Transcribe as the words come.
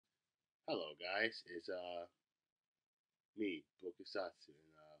Hello, guys. It's me, Bokisatsu,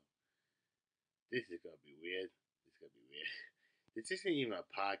 and this is gonna be weird. This is gonna be weird. This isn't even a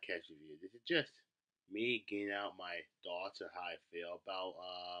podcast review. This is just me getting out my thoughts on how I feel about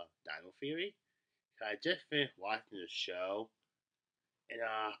Dino Theory. I just finished watching the show, and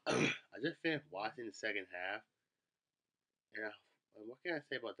I just finished watching the second half. And what can I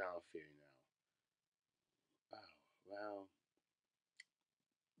say about Dino Theory now? Oh, well,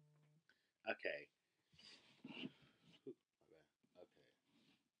 okay, okay,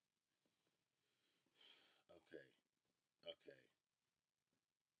 okay, okay,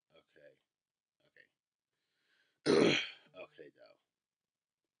 okay, okay. Okay, though.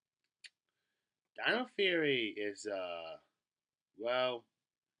 Dino Theory is well,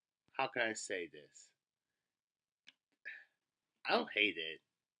 how can I say this? I don't hate it.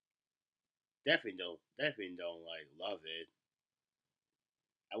 Definitely don't like love it.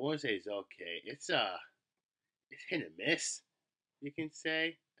 I wouldn't say it's okay. It's hit and miss. You can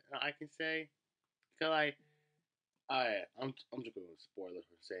say. I can say. Cause like, I'm just going to spoil it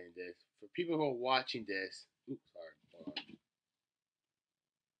for saying this. For people who are watching this, oops, sorry, hold on.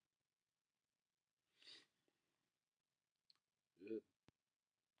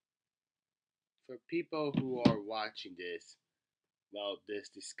 For people who are watching this, well, this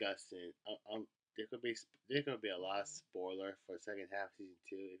discussing, there could be there's gonna be a lot of spoiler for the second half of season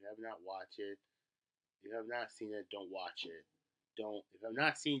two. If you have not watched it, if you have not seen it, don't watch it. Don't if I've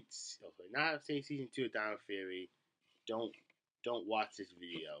not seen if not seen season two of Dino Theory, don't don't watch this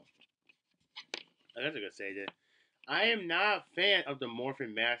video. I was gonna say that I am not a fan of the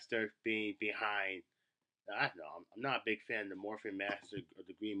Morphin Master being behind. I don't know. I'm not a big fan of the Morphin Master or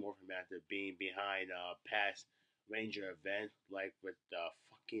the Green Morphin Master being behind past Ranger events like with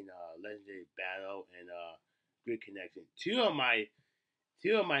fucking Legendary Battle and Grid Connection. Two of my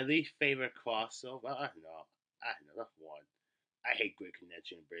least favorite crossover. Well, I don't know. That's one. I hate Grid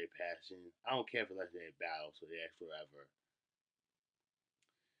Connection and Brave Passion. I don't care for Legendary Battle, so they're forever.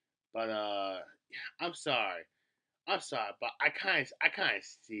 But I'm sorry. I'm sorry, but I kind of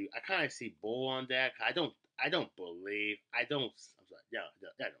see bull on that. I don't believe. I don't. I'm sorry. Yeah,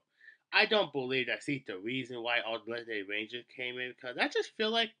 yeah, yeah, no. I don't believe that. See the reason why all the Legendary Rangers came in because I just feel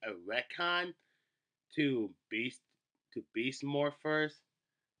like a retcon to Beast Morphers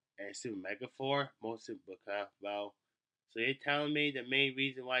and Super Megafor. Most of because well, so you're telling me the main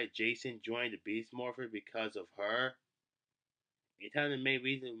reason why Jason joined the Beast Morpher because of her? You're telling me the main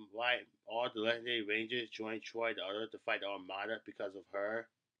reason why all the Legendary Rangers joined Troy the Other to fight the Armada because of her?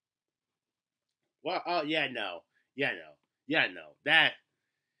 Well, oh yeah, no, yeah, no, yeah, no,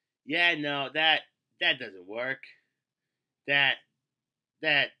 yeah, no, that doesn't work. That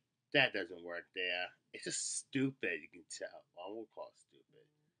that that doesn't work. There, it's just stupid. You can tell. Well, I won't call it stupid.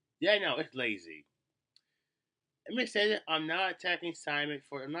 Yeah, no, it's lazy. Let me say that I'm not attacking Simon Bennett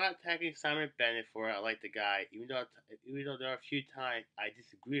for it. I like the guy, even though there are a few times I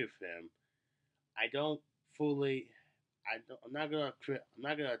disagree with him. I don't fully. I'm not gonna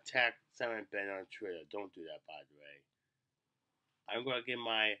attack Simon Bennett on Twitter. Don't do that, by the way. I'm gonna get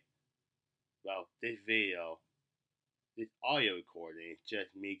this video, this audio recording, is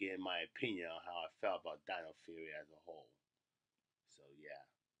just me getting my opinion on how I felt about Dino Theory as a whole. So yeah.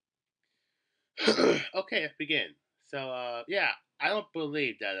 Okay, let's begin. So yeah, I don't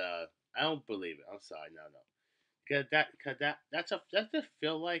believe that. I don't believe it. I'm sorry, no. Cause that just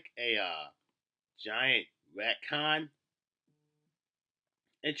feel like a giant retcon.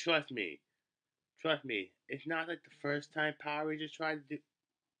 And trust me, it's not like the first time Power Rangers tried to do.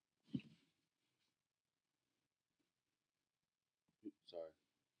 Sorry,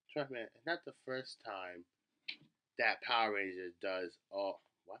 trust me, it's not the first time that Power Rangers does. Oh,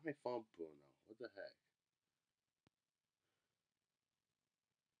 why my phone Bruno? What the heck?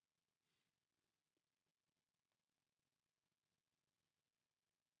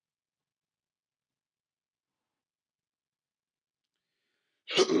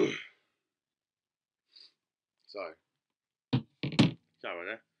 Sorry, sorry about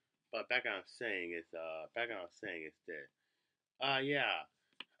that. But back on saying is this. Yeah.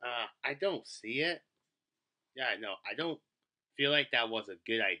 I don't see it. Yeah, no, I don't feel like that was a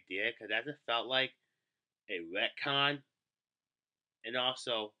good idea because that just felt like a retcon. And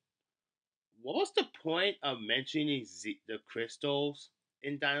also, what was the point of mentioning the crystals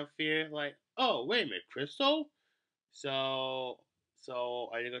in Dino Fear? Like, oh, wait a minute, crystal? So, so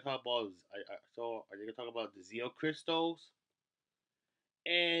are they gonna talk about? So are they gonna talk about the Zeo crystals?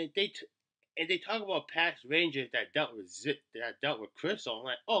 And they talk about past rangers that dealt with crystal. I'm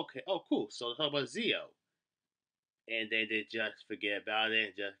like, okay, oh cool. So talk about Zeo. and then they just forget about it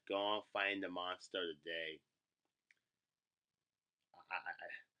and just go on fighting the monster of the day.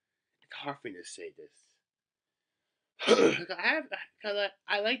 It's hard for me to say this. I have because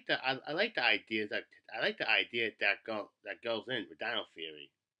I like the ideas that I like the idea that goes in with Dino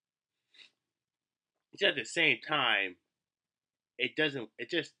Theory. It's at the same time it just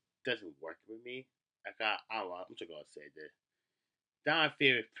doesn't work with me. Like I don't know, I'm just gonna say this. Dino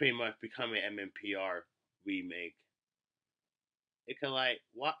Theory is pretty much becoming MMPR remake. It could like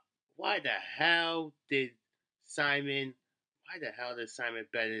what why the hell did Simon why the hell did Simon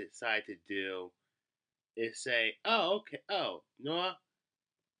Bennett decide to do is say, oh okay, oh no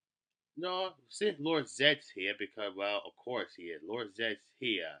no, since Lord Zed's here, because well, of course he is. Lord Zed's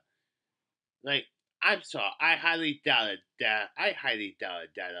here. Like, I'm sorry, I highly doubted that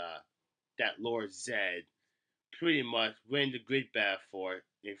Lord Zed pretty much win the grid battle for it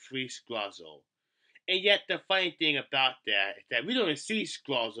and free Scrozzle. And yet, the funny thing about that is that we don't even see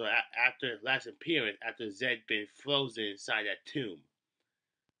Scrozzle after last appearance after Zed been frozen inside that tomb.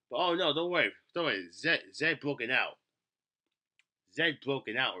 But oh no, don't worry. Zed broken out. Zed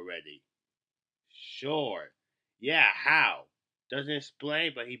broken out already. Sure. Yeah, how? Doesn't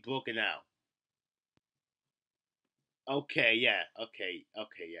explain, but he broken out. Okay, yeah, okay,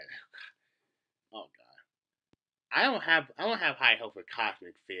 yeah. Oh god. I don't have high hope for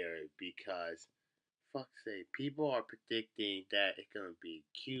Cosmic Theory because fuck's sake, people are predicting that it's gonna be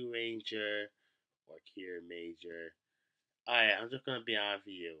Q Ranger or Q Major. Alright, I'm just gonna be honest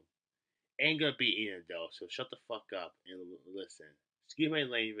with you. Ain't gonna be Ian though, so shut the fuck up and listen. Excuse my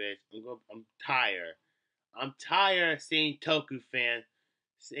language. I'm tired. I'm tired of seeing Toku fans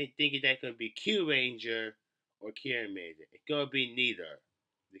thinking that gonna be Q Ranger or Kieran Major. It's gonna be neither.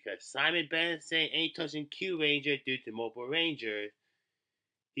 Because Simon Bennett saying ain't touching Q Ranger due to Mobile Rangers.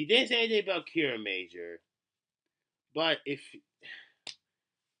 He didn't say anything about Kieran Major. But if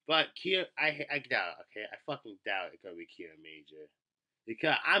I doubt okay, I fucking doubt it's gonna be Kieran Major.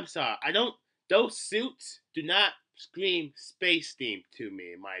 Because I'm sorry, I don't those suits do not scream space theme to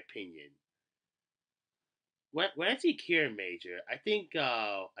me in my opinion. When I see Kieran Major, I think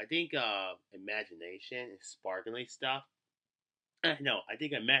imagination and sparkly stuff. No, I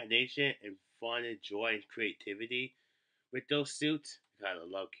think imagination and fun and joy and creativity with those suits. God, I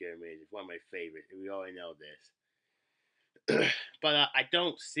love Kieran Major. It's one of my favorites, and we already know this. But I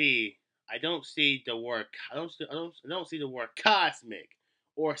don't see the word, I don't see the word cosmic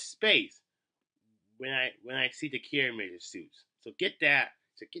or space when I see the Kieran Major suits. So get that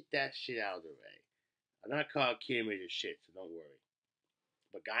shit out of the way. I'm not calling Kieran Major shit, so don't worry.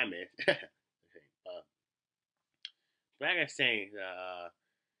 But guy man, okay, like I was saying,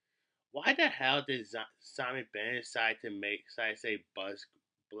 why the hell did Simon Bennett decide to say Buzz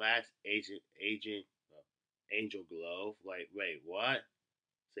Blast Angel Glove? Like, wait, what?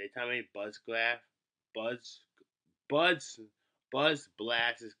 Say tell me Buzz Buzz Buzz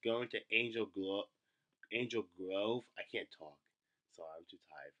Blast is going to Angel Grove. I can't talk. Sorry, I'm too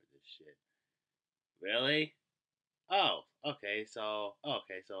tired for this shit. Really? So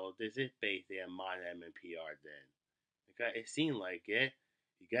this is basically a modern MMPR then. Because it seemed like it.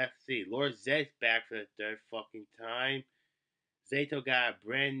 You got to see Lord Zed's back for the third fucking time. Zato got a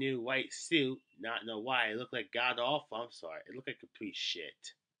brand new white suit. Not know why. It looked like god awful. I'm sorry. It looked like complete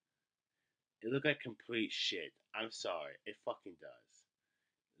shit. It looked like complete shit. I'm sorry. It fucking does.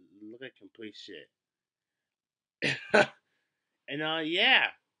 It looked like complete shit. And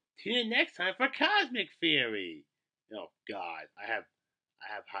yeah. Tune in next time for Cosmic Theory. Oh God, I don't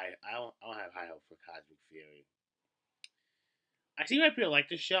have high hope for Cosmic Theory. I see why people like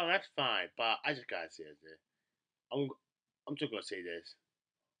this show. That's fine, but I just gotta say this. I'm I'm just gonna say this.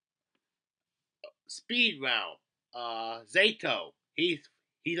 Speed round. Zato. He's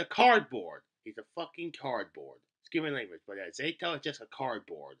a cardboard. He's a fucking cardboard. Excuse my language, but Zato is just a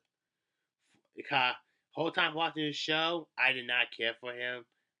cardboard. Because whole time watching the show, I did not care for him.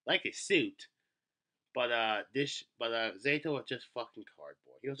 Like his suit, but Zato was just fucking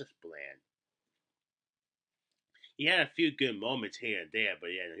cardboard. He was just bland. He had a few good moments here and there, but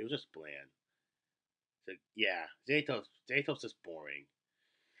yeah, he was just bland. So yeah, Zato's just boring.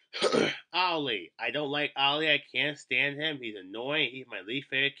 Ollie. I don't like Ollie. I can't stand him. He's annoying. He's my least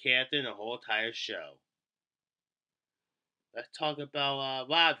favorite character in the whole entire show. Let's talk about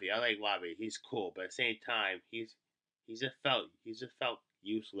Ravi. I like Ravi. He's cool, but at the same time, he's just felt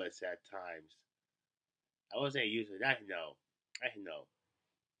useless at times. I wasn't useless. I know. I know.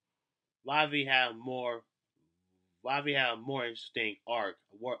 Ravi had more. Ravi had a more interesting arc,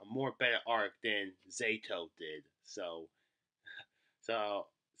 a more better arc than Zato did. So, so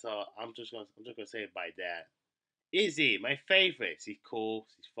I'm just gonna say it by that. Izzy, my favorite. She's cool.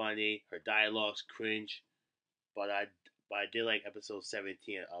 She's funny. Her dialogue's cringe, but I did like episode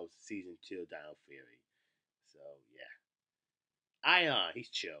 17 of season 2 of Dino Theory. So yeah, he's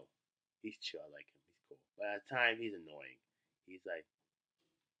chill. He's chill. I like him. He's cool. But at the time, he's annoying. He's like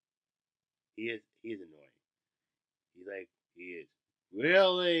he is annoying. He is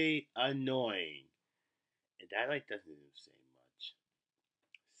really annoying, and that like doesn't even say much.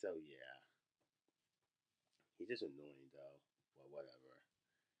 So yeah, he's just annoying though. But whatever.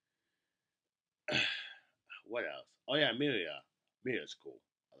 What else? Oh yeah, Amelia. Amelia's cool.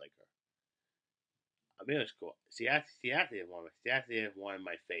 I like her. Amelia's cool. She actually is one of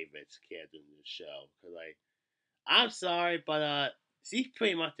my favorites characters in the show. Cause like, I'm sorry, but she's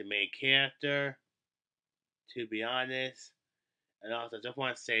pretty much the main character. To be honest, and also I just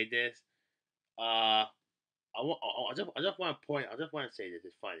want to say this. Uh, I just want to say this.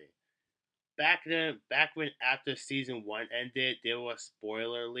 It's funny. Back when after season 1 ended, there was a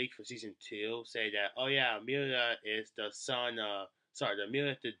spoiler leak for season 2 saying that, oh yeah, Amelia is the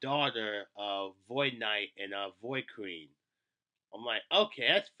Amelia is the daughter of Void Knight and Void Queen. I'm like, okay,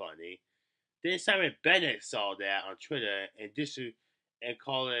 that's funny. Then Simon Bennett saw that on Twitter and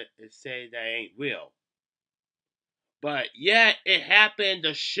call it and say that ain't real. But yeah, it happened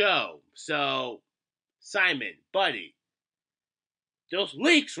the show. So Simon, buddy, those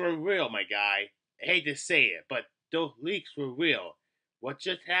leaks were real, my guy. I hate to say it, but those leaks were real. What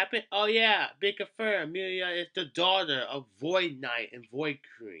just happened? Oh yeah, big confirm. Amelia is the daughter of Void Knight and Void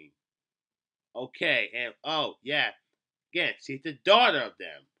Queen. Okay, and oh yeah, again, she's the daughter of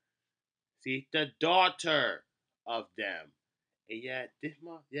them. She's the daughter of them. And yet,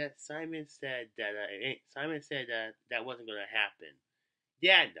 Simon said that Simon said that that wasn't gonna happen.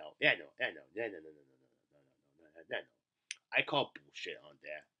 Yeah, no, yeah, no, yeah, no, yeah, no, no, no, no, no, no, no, no, no, no. I call bullshit on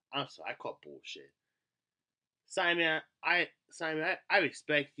that. I'm sorry, I call bullshit. I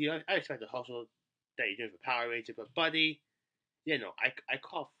respect you. I respect the hustle that you're doing for Power Rangers, but buddy, I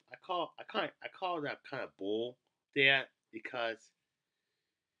call that kind of bull there because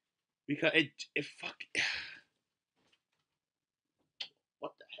it fuck.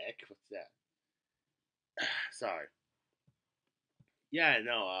 What the heck? What's that? Sorry. Yeah,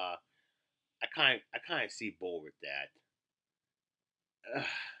 no. I kind of see bull with that.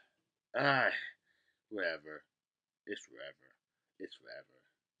 Uh, whatever. It's forever. It's forever.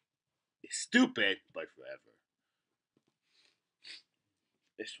 It's stupid, but forever.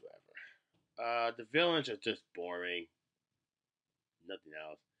 It's forever. The villains are just boring. Nothing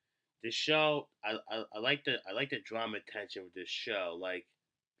else. This show, I like the drama tension with this show. Like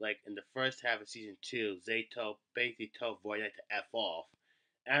in the first half of season 2, Zato basically told Void Knight to f off,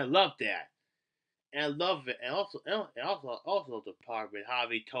 and I love that. And I love it. And also the part when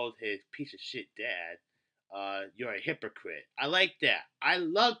Javi told his piece of shit dad, "You're a hypocrite." I like that. I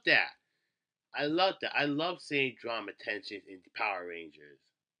love that. I love that. I love seeing drama tensions in Power Rangers.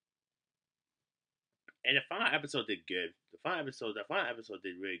 And the final episode did good. The final episode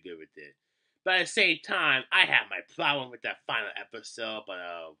did really good with it. But at the same time, I have my problem with that final episode. But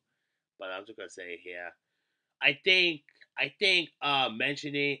I'm just gonna say it here. I think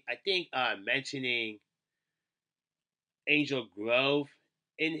mentioning Angel Grove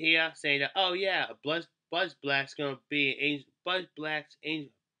in here, saying that, oh yeah, Buzz Black's gonna be Buzz Blast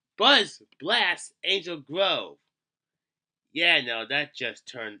Angel Grove. That just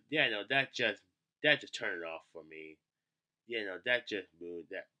turned it off for me. That just ruined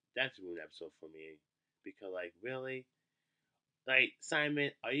that's ruined the episode for me. Because like really? Like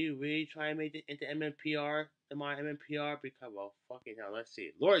Simon, are you really trying to make it into MMPR? The my MMPR? Because well fucking hell, let's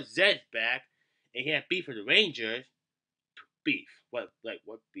see. Lord Zed's back and he had beef with the Rangers. Beef. What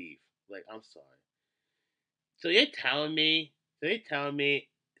beef? Like I'm sorry. So you're telling me so you're telling me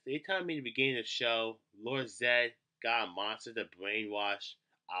at the beginning of the show, Lord Zed got a monster to brainwash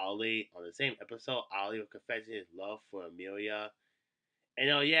Ollie on the same episode. Ollie was confessing his love for Amelia. And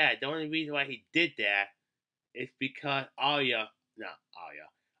oh yeah, the only reason why he did that is because Ollie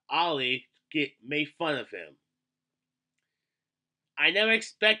get made fun of him. I never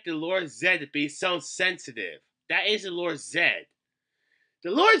expected Lord Zed to be so sensitive. That isn't Lord Zed.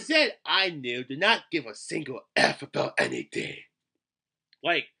 The Lord Zed I knew did not give a single F about anything.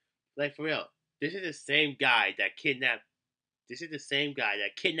 Like, like for real. This is the same guy that kidnapped. This is the same guy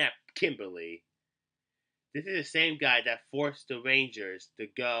that kidnapped Kimberly. This is the same guy that forced the Rangers to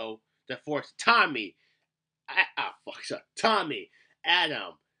go. That forced Tommy,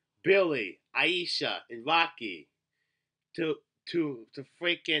 Adam, Billy, Aisha, and Rocky to to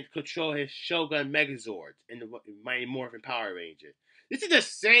freaking control his Shogun Megazords in the Mighty Morphin Power Rangers. This is the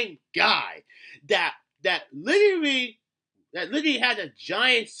same guy that that literally has a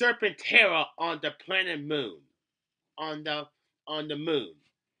giant serpent terror on the planet Moon, on the moon,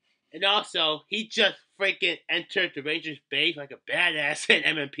 and also he just freaking entered the Rangers base like a badass in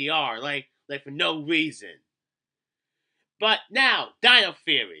MMPR, like for no reason. But now, Dino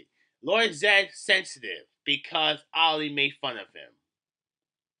Theory. Lord Zed sensitive because Ollie made fun of him.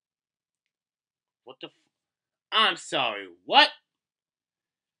 What the? I'm sorry. What?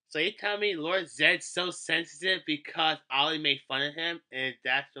 So you tell me Lord Zed's so sensitive because Ollie made fun of him, and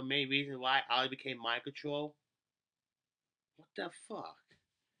that's the main reason why Ollie became mind control? What the fuck?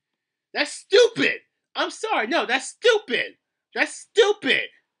 That's stupid. I'm sorry. No, that's stupid. That's stupid.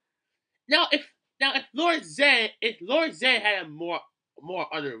 Now if Lord Zed had a more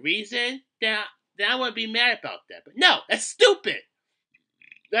other reason, then I wouldn't be mad about that. But no, that's stupid.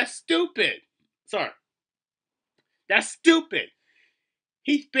 That's stupid. Sorry. That's stupid.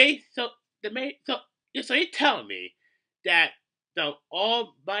 He's based so you're telling me that the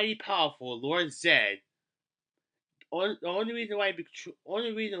almighty powerful Lord Zed, the only reason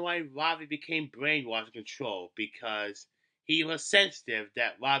why Robbie became brainwashed and controlled because he was sensitive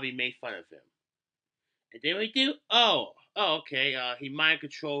that Robbie made fun of him. And then we do okay, he mind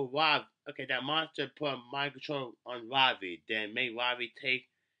controlled Rob. Okay, that monster put mind control on Robbie, then made Robbie take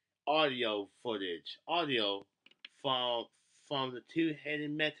audio from the two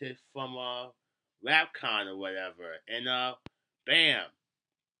headed method from Rapcon or whatever, and bam,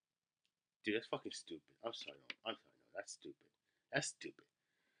 dude, that's fucking stupid. I'm sorry, no, that's stupid. That's stupid.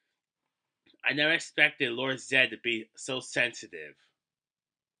 I never expected Lord Zed to be so sensitive.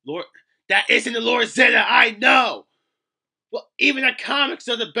 Lord, that isn't the Lord Zed that I know. Well, even the comics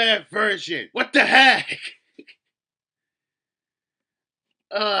are the better version. What the heck?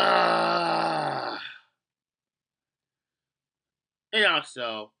 uh, and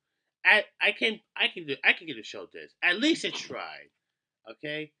also, I can give the show this. At least it tried.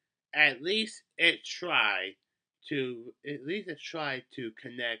 Okay? At least it tried to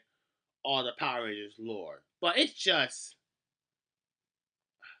connect all the Power Rangers lore. But it's just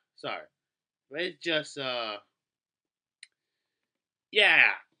sorry. But it's just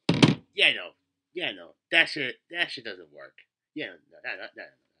yeah. Yeah, no. Yeah, no. That shit doesn't work. Yeah, no,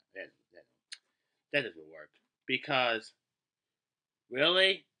 that doesn't work. Because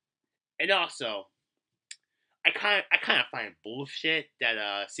really? And also, I kind of find bullshit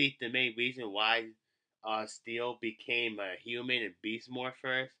that see the main reason why Steel became a human and Beast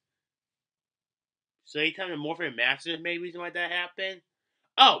Morpher. So you tell me the Morphin Master is the main reason why that happened?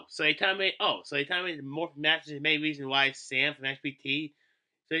 So you tell me the Morphin Master is the main reason why Sam from XPT.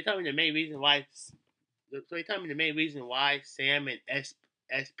 So you tell me the main reason why. So you tell me the main reason why Sam and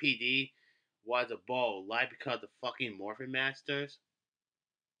SPD was a ball, like because of the fucking Morphin Masters,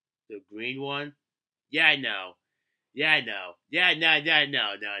 the green one. Yeah, I know. Yeah, I know. Yeah, no.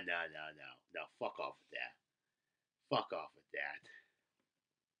 Fuck off with that. Fuck off with that.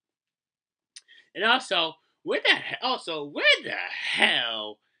 And also, where the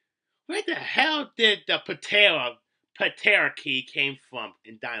hell did the Patera key came from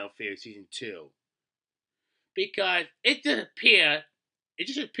in Dino Theory season 2? Because it just appeared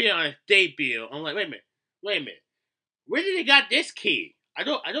on its debut. I'm like, wait a minute. Where did they got this key? I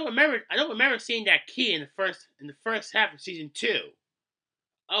don't remember seeing that key in the first half of season 2.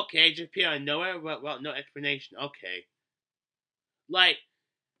 Okay, it just appeared out of nowhere. Well, no explanation. Okay, like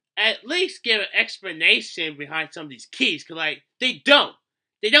at least give an explanation behind some of these keys, cause like they don't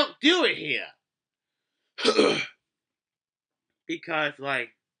do it here. Because like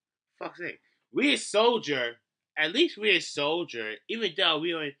fuck's sake, we a soldier. At least we a soldier. Even though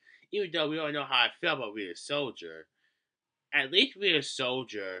we don't know how I feel about we a soldier. At least we a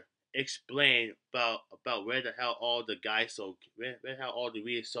soldier explain about where the hell all the where the hell all the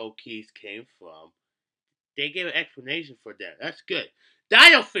weird soul keys came from. They gave an explanation for that. That's good.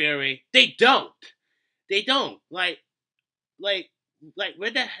 Dino Theory, they don't. They don't. Like where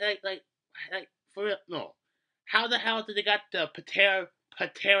the like for real? No. How the hell did they got the Patera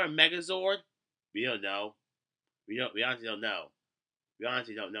Megazord? We don't know. We honestly don't know. We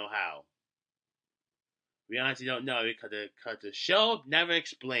honestly don't know how. We honestly don't know because the show never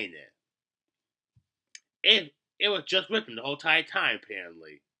explained it. It was just with him the whole entire time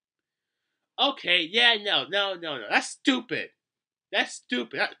apparently. Okay, yeah, no. That's stupid. That's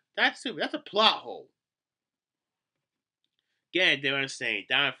stupid. That's stupid. That's a plot hole. Again, they were saying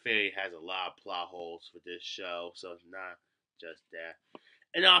Don Ferry has a lot of plot holes for this show, so it's not just that.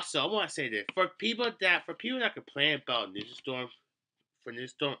 And also, I want to say this for people that complain about Ninja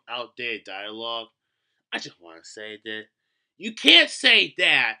Storm outdated dialogue, I just want to say this: you can't say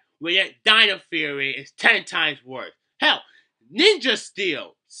that Where yet Dino Fury is 10 times worse. Hell, Ninja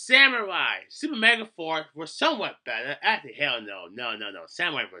Steel, Samurai, Super Mega Force were somewhat better. Actually, hell no, no.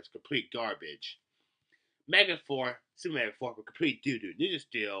 Samurai was complete garbage. Mega Force, Super Mega Force were complete doo doo. Ninja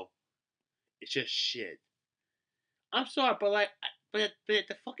Steel, it's just shit. I'm sorry, but like, but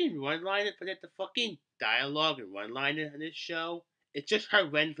the fucking run liner, but the fucking dialogue and run liner in this show, it's just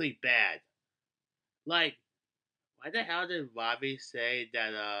horrendously bad. Like, why the hell did Robbie say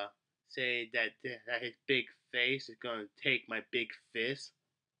that his big face is gonna take my big fist?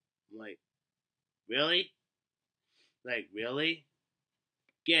 I'm like, really? Like, really?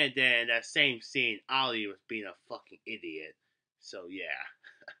 Again, then in that same scene, Ollie was being a fucking idiot. So yeah,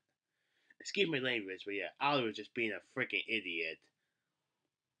 excuse my language, but yeah, Ollie was just being a freaking idiot.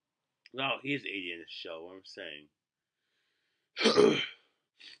 Well, he's an idiot in the show. What I'm saying.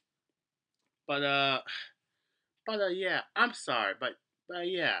 but yeah, I'm sorry, but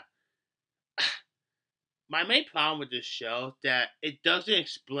yeah, my main problem with this show is that it doesn't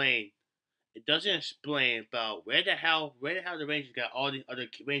explain about where the hell the Rangers got all the other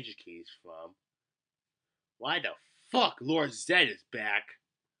Ranger keys from. Why the fuck Lord Zed is back?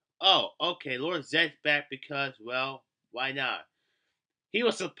 Oh, okay, Lord Zed's back because, well, why not? He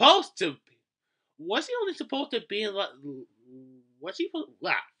was supposed to. Was he only supposed to be in like? Was he?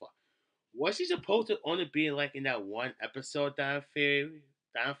 Was he supposed to only be like in that one episode Down Theory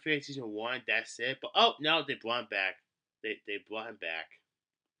season one? That's it. But oh no, they brought him back. They brought him back.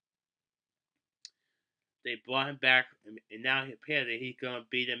 They brought him back, and now apparently he's gonna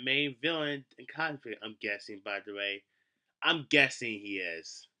be the main villain in Cosmic. I'm guessing, by the way. I'm guessing he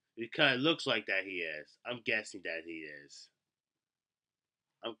is because it looks like that he is. I'm guessing that he is.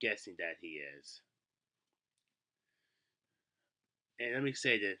 I'm guessing that he is. And let me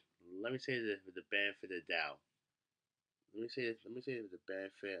say this. Let me say this with the benefit of the doubt. Let me say this. Let me say this with the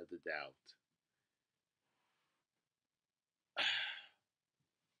benefit of the doubt.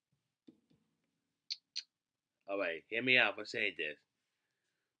 All right, hear me out for saying this.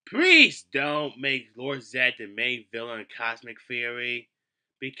 Please don't make Lord Zed the main villain in Cosmic Theory,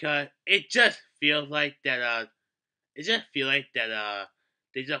 because it just feels like that. It just feels like that.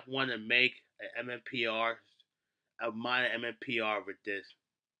 They just want to make an MMPR, a modern MMPR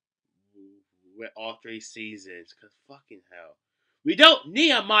with all three seasons. Cause fucking hell, we don't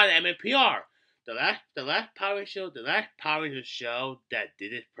need a modern MMPR. The last Power Rangers show that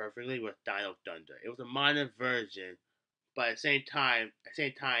did it perfectly was Dino Thunder. It was a modern version, but at the same time,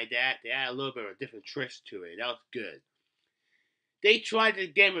 they had a little bit of a different twist to it. That was good. They tried the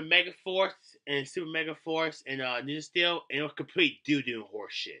game with Mega Force and Super Mega Force and Ninja Steel, and it was complete doo doo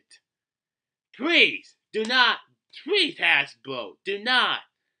horseshit. Please do not, please Hasbro, do not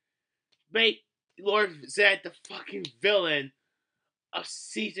make Lord Zed the fucking villain of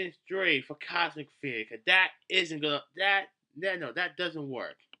season 3 for Cosmic Fear. Cause that isn't gonna that doesn't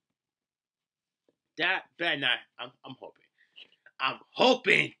work. That better not. I'm hoping. I'm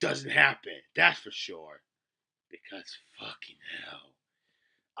hoping it doesn't happen. That's for sure. Because fucking hell,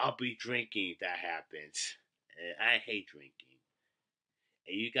 I'll be drinking if that happens. And I hate drinking.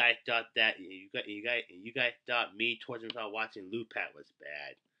 And you guys thought that you guys thought me torturing without watching Lupat was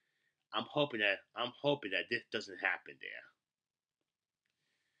bad. I'm hoping that this doesn't happen there.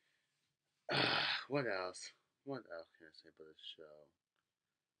 What else? What else can I say about the show?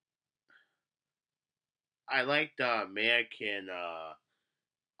 I like the American.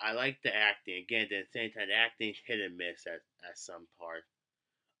 I like the acting. Again, at the same time, the acting's hit and miss at some part.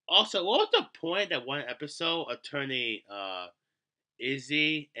 Also, what was the point that one episode of turning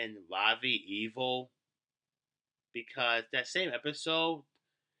Izzy and Ravi evil? Because that same episode,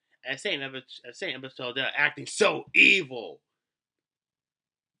 they're acting so evil.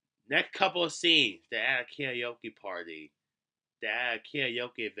 Next couple of scenes, they're at a karaoke party. They're at a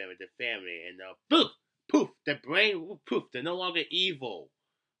karaoke event with the family, and poof, poof, their brain, poof, they're no longer evil.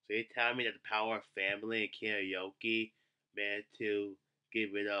 So you tell me that the power of family and karaoke managed to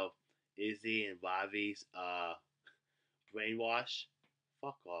get rid of Izzy and Ravi's brainwash?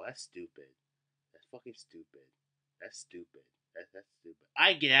 Fuck all. That's stupid. That's fucking stupid. That's stupid. That's stupid.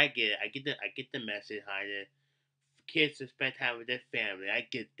 I get the message behind it. For kids to spend time with their family. I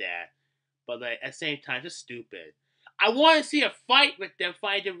get that. But like at the same time, it's stupid. I want to see a fight with them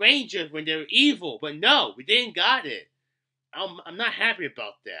fighting the Rangers when they're evil, but no, we didn't got it. I'm not happy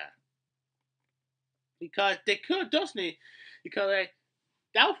about that because they could have done something. Because like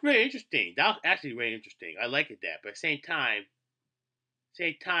that was very interesting. That was actually very interesting. I liked that, but at the same time,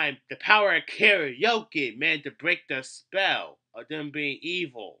 the power of karaoke meant to break the spell of them being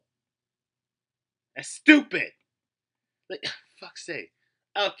evil. That's stupid. Like, fuck's sake.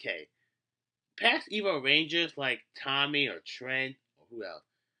 Okay, past evil rangers like Tommy or Trent or who else?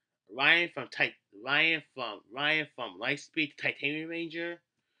 Ryan from Lightspeed, the Titanium Ranger.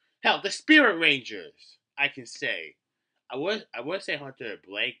 Hell, the Spirit Rangers. I can say. I would say Hunter and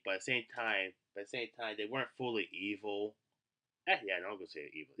Blake, but at the same time, they weren't fully evil. Yeah, no, I'm gonna say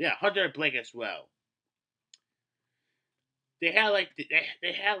evil. Yeah, Hunter and Blake as well. They had like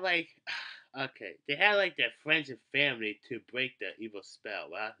okay, they had like their friends and family to break the evil spell.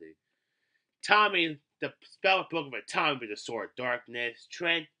 Well, Tommy, the spell was broken by Tommy with the sword of darkness.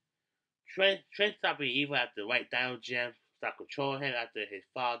 Trent stopped being evil after the white Dino gem stopped controlling him after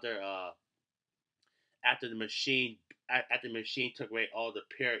the machine after the machine took away all the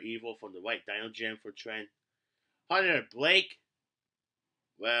pure evil from the white Dino gem for Trent. Hunter and Blake,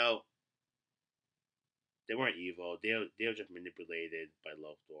 well, they weren't evil. They were just manipulated by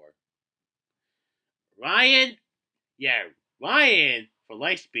Lothor. Ryan, yeah, Ryan from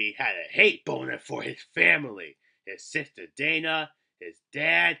Lightspeed had a hate boner for his family, his sister Dana, his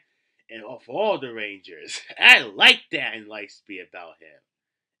dad, and for all the Rangers. I liked that in Lightspeed about him.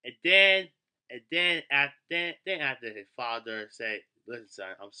 And then after his father said, "Listen,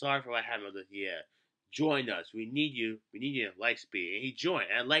 son, I'm sorry for what happened this year. Join us. We need you. We need you in Lightspeed." And he joined.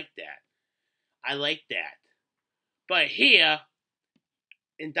 And I like that. I like that. But here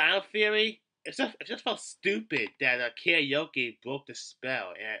in Dino Theory, it just felt stupid that karaoke broke the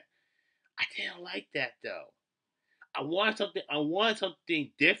spell, and I didn't like that though. I wanted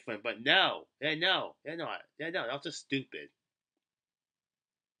something different, but no, that was just stupid.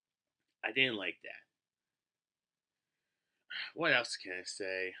 I didn't like that. What else can I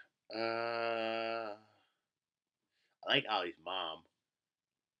say? I like Ollie's mom.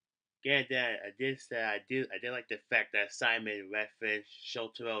 Again, that I did like the fact that Simon referenced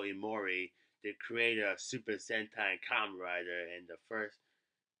Shotaro Imori, the creator of Super Sentai and Kamen Rider, in the first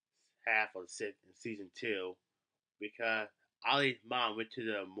half of season two, because Ollie's mom went to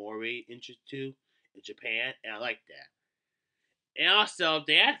the Mori Institute in Japan, and I like that. And also,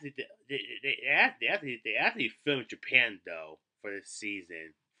 they actually filmed Japan though for this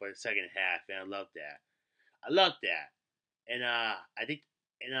season for the second half, and I love that. I love that. And I think,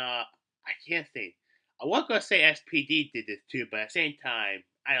 and I can't think. I was gonna say SPD did this too, but at the same time,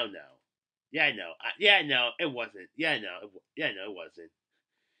 I don't know. Yeah, I know. Yeah, no, it wasn't. Yeah, no, yeah, no, it wasn't.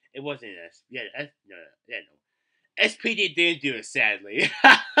 It wasn't S. Yeah, no, yeah, no. SPD didn't do it. Sadly,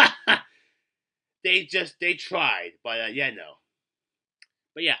 they tried, but yeah, no.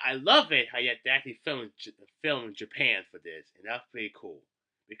 But yeah, I love it how you had to actually film in Japan for this, and that's pretty cool.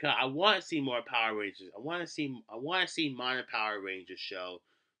 Because I want to see more Power Rangers. I want to see modern Power Rangers show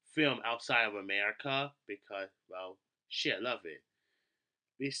film outside of America because, well, shit, I love it.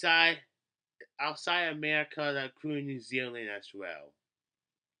 Beside outside America, including New Zealand as well,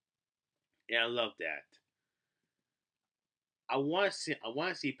 and I love that. I want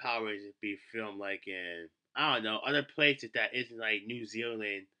to see Power Rangers be filmed like in, I don't know, other places that isn't like New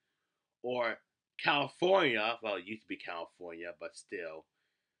Zealand or California. Well, it used to be California, but still.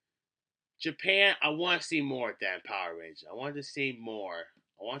 Japan, I want to see more than Power Rangers. I want to see more.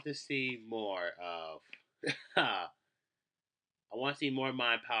 I want to see more of. I want to see more of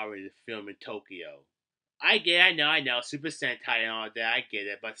my Power Rangers film in Tokyo. I know, Super Sentai and all that. I get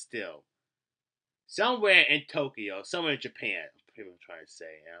it, but still, somewhere in Tokyo, somewhere in Japan. I'm pretty much trying to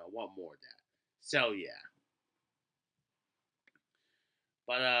say, and I want more of that. So yeah,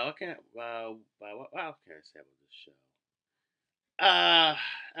 but what else can I say about this show?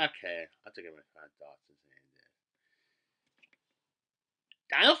 Okay, I'll take my final thoughts and saying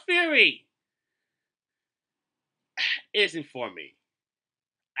this. Dino Fury isn't for me.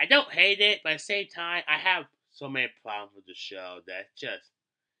 I don't hate it, but at the same time, I have so many problems with the show that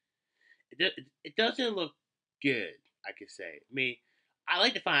it doesn't look good. I could say. I mean, I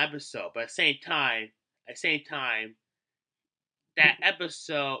like the final episode, but at the same time, that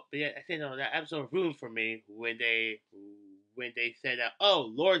episode, yeah, I think no, that episode ruined for me when they said that, oh,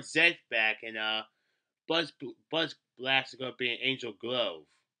 Lord Zed's back and Buzz Blast is gonna be an Angel Glove.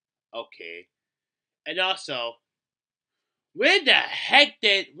 Okay, and also, when the heck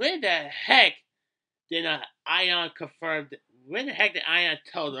did Ion confirmed? When the heck did Ion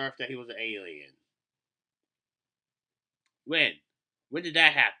tell Earth that he was an alien? When? When did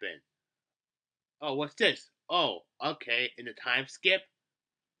that happen? Oh, what's this? Oh, okay. In the time skip.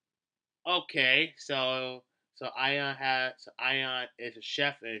 Okay, so Ion is a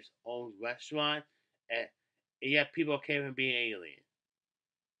chef in his own restaurant, and yet people came him being alien.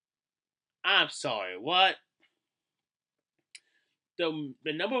 I'm sorry. What? The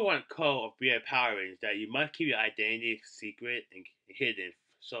number one code of being a Power Ranger is that you must keep your identity secret and hidden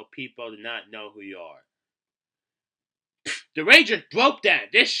so people do not know who you are. The Rangers broke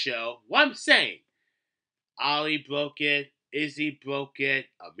that this show. What I'm saying, Ollie broke it, Izzy broke it,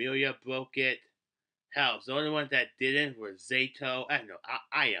 Amelia broke it. Hell, the only ones that didn't were Zato, I don't know,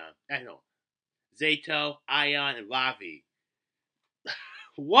 Ion, I don't know, Zato, Ion, and Ravi.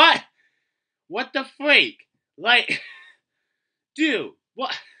 What? What the freak? Like, dude,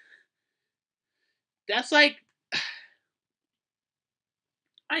 what? That's like,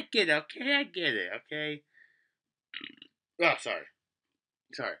 I get it, okay? I get it, okay? Oh, sorry.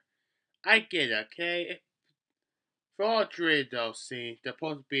 I get it, okay? For all three of those scenes, they're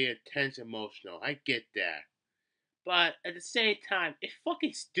supposed to be intense, emotional. I get that. But at the same time, it's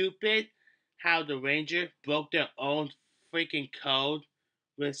fucking stupid how the Rangers broke their own freaking code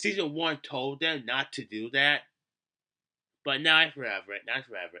when season one told them not to do that. But now it's forever. Not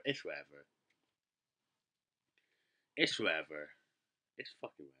forever. It's forever. It's forever. It's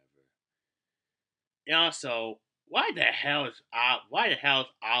fucking forever. And also, why the hell is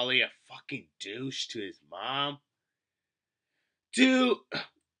Ollie a fucking douche to his mom? Dude,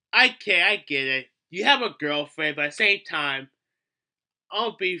 I get it. You have a girlfriend, but at the same time,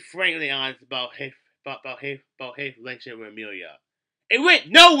 I'll be frankly honest about his relationship with Amelia. It went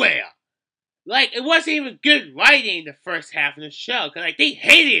nowhere. Like it wasn't even good writing the first half of the show because like they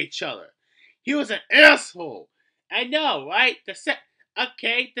hated each other. He was an asshole. I know, right? The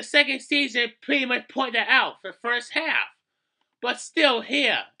second season pretty much pointed that out for the first half. But still,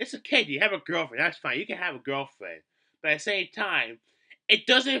 here, it's okay. You have a girlfriend. That's fine. You can have a girlfriend. But at the same time, it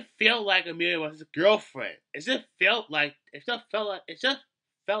doesn't feel like Amelia was his girlfriend. It just felt like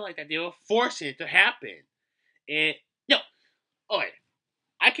that they were forcing it to happen. And no, alright,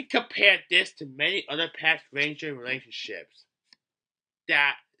 I can compare this to many other past Ranger relationships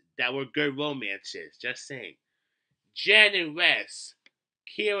that that were good romances. Just saying, Jen and Wes,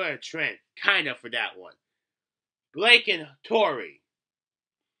 Kira and Trent, kind of for that one. Blake and Tori.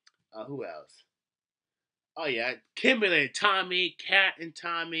 Who else? Oh yeah, Kimberly and Tommy, Kat and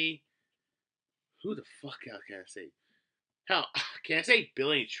Tommy. Who the fuck else can I say? Hell, can I say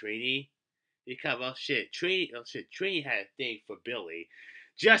Billy and Trini? Because Trini had a thing for Billy.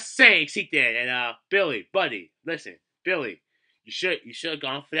 Just saying, she did. And Billy, buddy, listen, Billy, you should have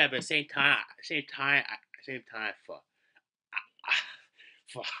gone for that. But at the same time,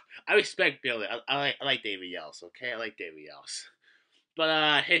 fuck, I respect Billy. I like David Yells. Okay, I like David Yells.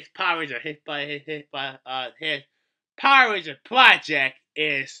 But his Power Ranger, his Power Ranger project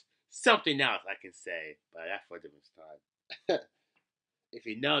is something else. I can say, but that's for a different time. If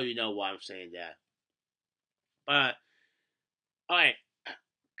you know, you know why I'm saying that. But alright,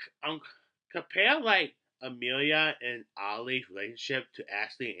 um, compare like Amelia and Ollie's relationship to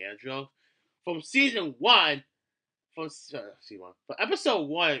Ashley and Andrew from season one. From episode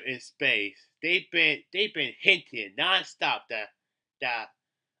one in space, they've been hinting nonstop that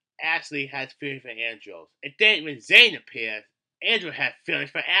Ashley has feelings for Andrew, and then when Zane appears, Andrew has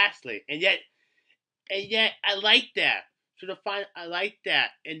feelings for Ashley, and yet I like that. So the final, I like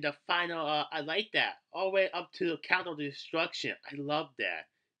that. In the final, I like that all the way up to the Count of Destruction. I love that.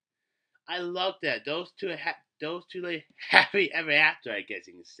 I love that. Those two like happy ever after, I guess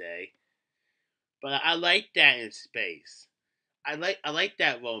you can say. But I like that in space. I like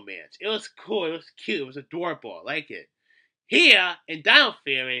that romance. It was cool. It was cute. It was adorable. I like it. Here in Dino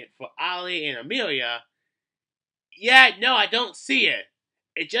Theory for Ollie and Amelia, yeah, no, I don't see it.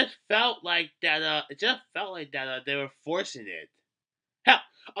 It just felt like that. It just felt like that. They were forcing it. Hell,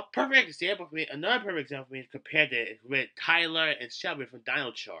 another perfect example for me is compared to with Tyler and Shelby from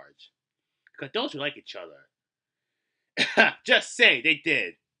Dino Charge, because those who like each other. Just saying, they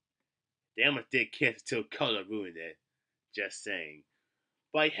did. They almost did kiss until Color ruined it. Just saying.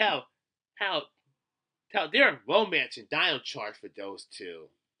 But hell, there are romance in Dino Charge for those two.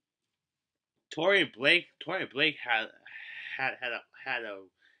 Tori and Blake had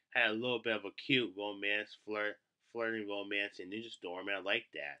a little bit of a cute flirting romance in Ninja Storm, and I like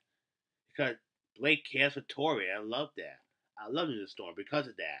that because Blake cares for Tori. I love that. I love Ninja Storm because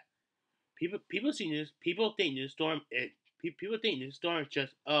of that. People think Ninja Storm. People think Ninja Storm is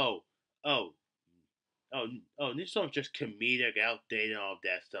just oh oh Ninja Storm just comedic, outdated, and all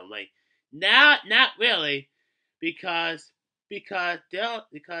that stuff. Like, not really, because because there's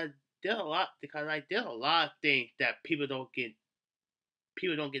a lot of things that people don't get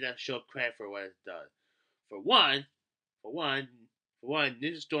that show credit for what it does. For one, for one, for one,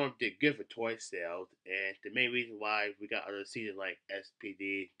 Ninja Storm did good for toy sales, and the main reason why we got other seasons like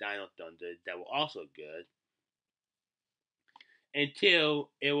SPD, Dino Thunder that were also good.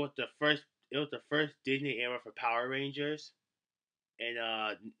 Until it was the first Disney era for Power Rangers. And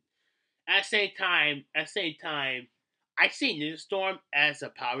at the same time, I see Ninja Storm as a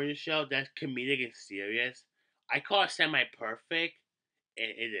Power Ranger show that's comedic and serious. I call it semi perfect, and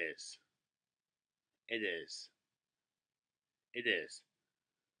it is. It is. It is.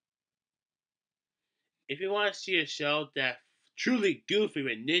 If you want to see a show that's truly goofy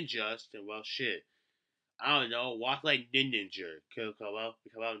with ninjas, then well, shit. I don't know. Watch like Ninja. Because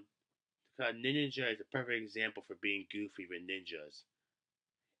Ninja is a perfect example for being goofy with ninjas.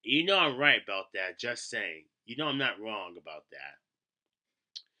 You know I'm right about that. Just saying. You know I'm not wrong about that.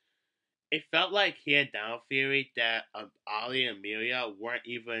 It felt like he had down theory that Ali and Amelia weren't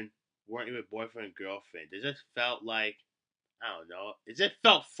even boyfriend and girlfriend. It just felt like I don't know. It just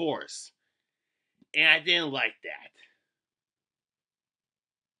felt forced, and I didn't like that.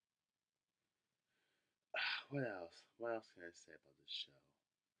 What else? What else can I say about this show?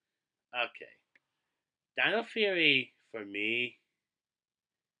 Okay, Dino Theory for me,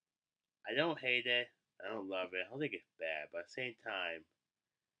 I don't hate it. I don't love it. I don't think it's bad, but at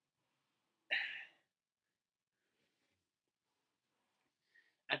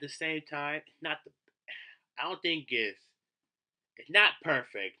the same time, it's not the. I don't think it's not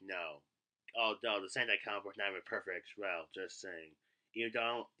perfect. No. Oh no, the Sentai comic book not even perfect as well. Just saying. You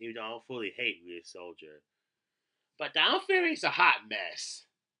don't fully hate Weird Soldier, but Dino Theory is a hot mess.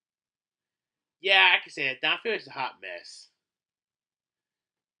 Yeah, I can say it. Dino Theory is a hot mess.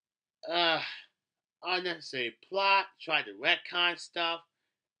 Uh, Unnecessary plot. Try to retcon stuff.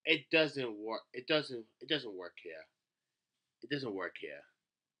 It doesn't work. It doesn't work here. It doesn't work here.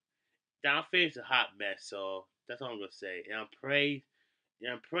 Dino Theory is a hot mess. So that's all I'm gonna say. And I'm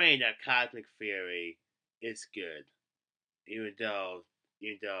praying that Cosmic Theory is good. Even though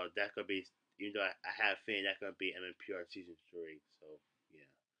even though that could be even though I have a feeling that could be MMPR season 3. So yeah.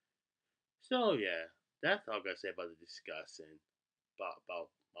 So yeah, that's all I'm gonna say about the discussing about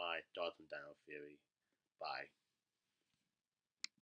my thoughts on Dino Theory. Bye.